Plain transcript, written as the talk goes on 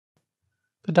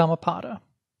The Dhammapada,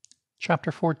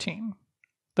 Chapter 14,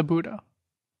 The Buddha.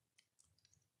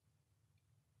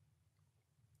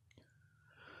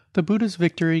 The Buddha's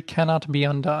victory cannot be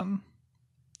undone.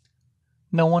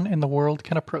 No one in the world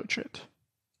can approach it.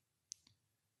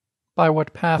 By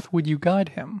what path would you guide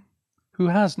him, who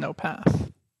has no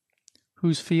path,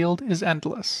 whose field is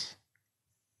endless?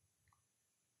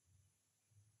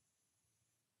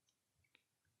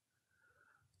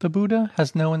 The Buddha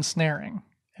has no ensnaring,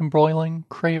 embroiling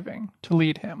craving to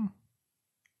lead him.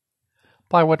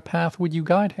 By what path would you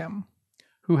guide him,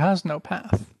 who has no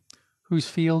path, whose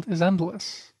field is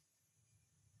endless?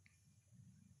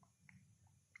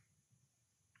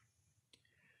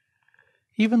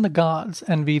 Even the gods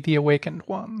envy the awakened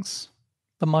ones,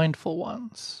 the mindful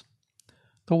ones,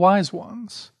 the wise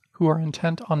ones who are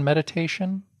intent on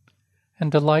meditation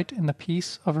and delight in the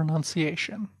peace of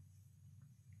renunciation.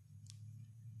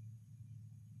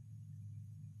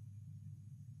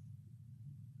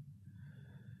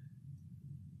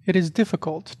 It is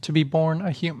difficult to be born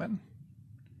a human.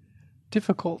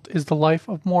 Difficult is the life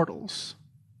of mortals.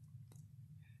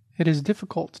 It is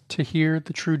difficult to hear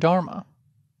the true Dharma.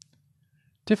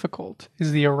 Difficult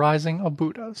is the arising of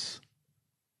Buddhas.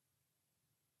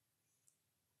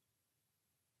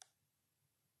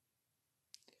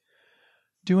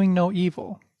 Doing no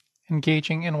evil,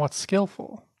 engaging in what's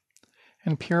skillful,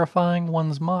 and purifying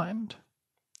one's mind.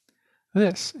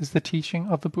 This is the teaching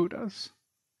of the Buddhas.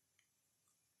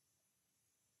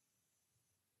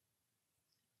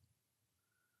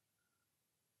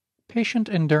 Patient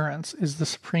endurance is the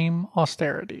supreme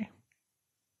austerity.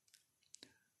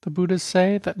 The Buddhas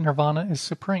say that nirvana is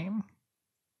supreme.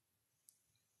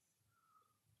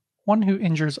 One who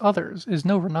injures others is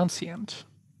no renunciant.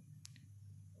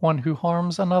 One who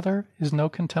harms another is no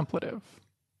contemplative.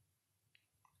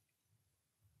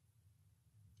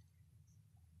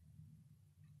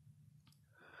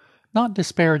 Not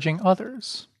disparaging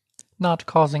others, not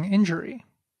causing injury,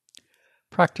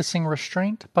 practicing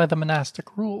restraint by the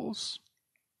monastic rules,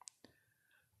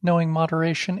 knowing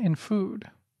moderation in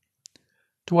food,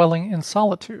 dwelling in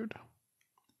solitude,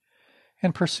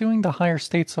 and pursuing the higher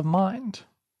states of mind.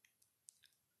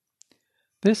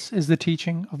 This is the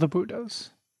teaching of the Buddhas.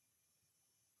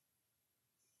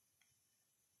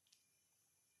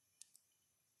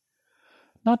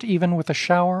 Not even with a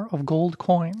shower of gold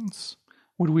coins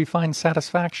would we find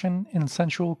satisfaction in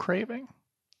sensual craving.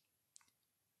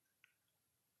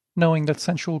 Knowing that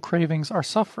sensual cravings are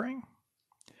suffering,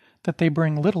 that they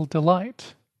bring little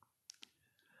delight,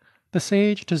 the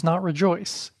sage does not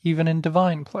rejoice even in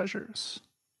divine pleasures.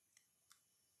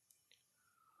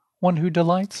 One who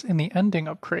delights in the ending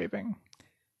of craving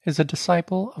is a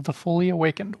disciple of the fully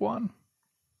awakened one.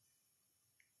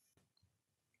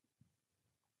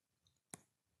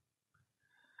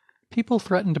 People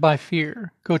threatened by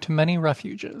fear go to many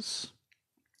refuges,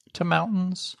 to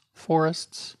mountains,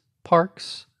 forests,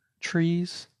 parks,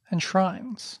 trees, and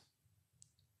shrines.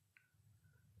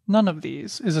 None of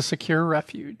these is a secure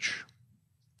refuge.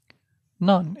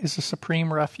 None is a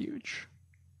supreme refuge.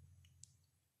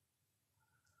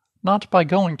 Not by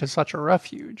going to such a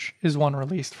refuge is one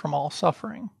released from all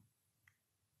suffering.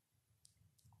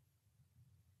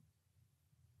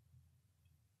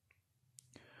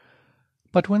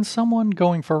 But when someone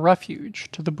going for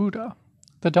refuge to the Buddha,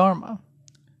 the Dharma,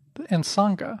 and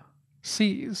Sangha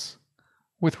sees,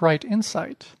 with right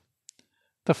insight,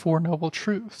 the Four Noble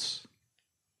Truths,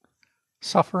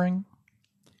 suffering,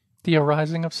 the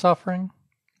arising of suffering,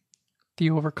 the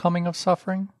overcoming of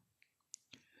suffering,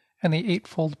 and the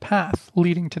Eightfold Path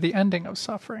leading to the ending of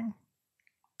suffering,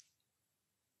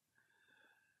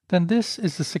 then this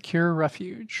is the secure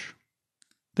refuge.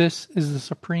 This is the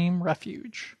supreme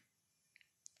refuge.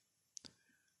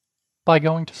 By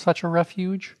going to such a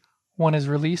refuge, one is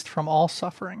released from all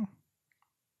suffering.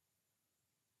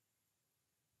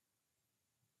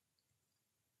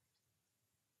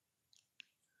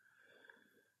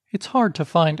 It's hard to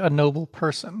find a noble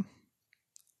person.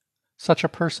 Such a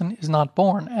person is not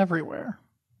born everywhere.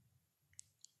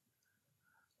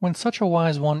 When such a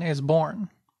wise one is born,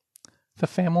 the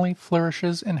family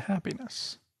flourishes in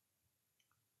happiness.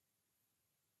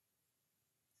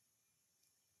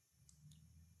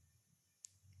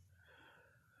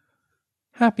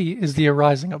 Happy is the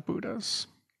arising of Buddhas.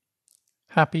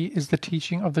 Happy is the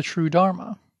teaching of the true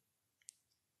Dharma.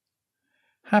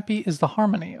 Happy is the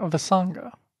harmony of the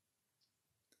Sangha.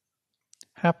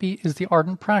 Happy is the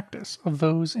ardent practice of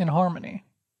those in harmony.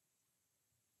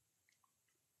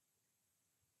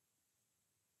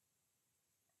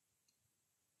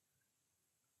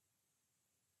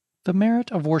 The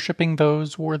merit of worshipping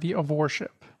those worthy of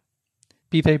worship,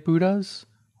 be they Buddhas,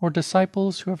 or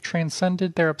disciples who have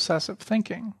transcended their obsessive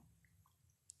thinking,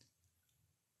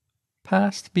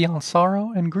 passed beyond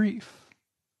sorrow and grief,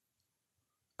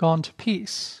 gone to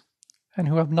peace, and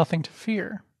who have nothing to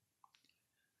fear,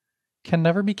 can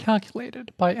never be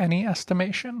calculated by any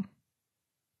estimation.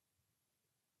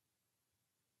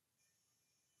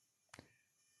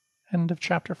 End of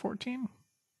chapter 14.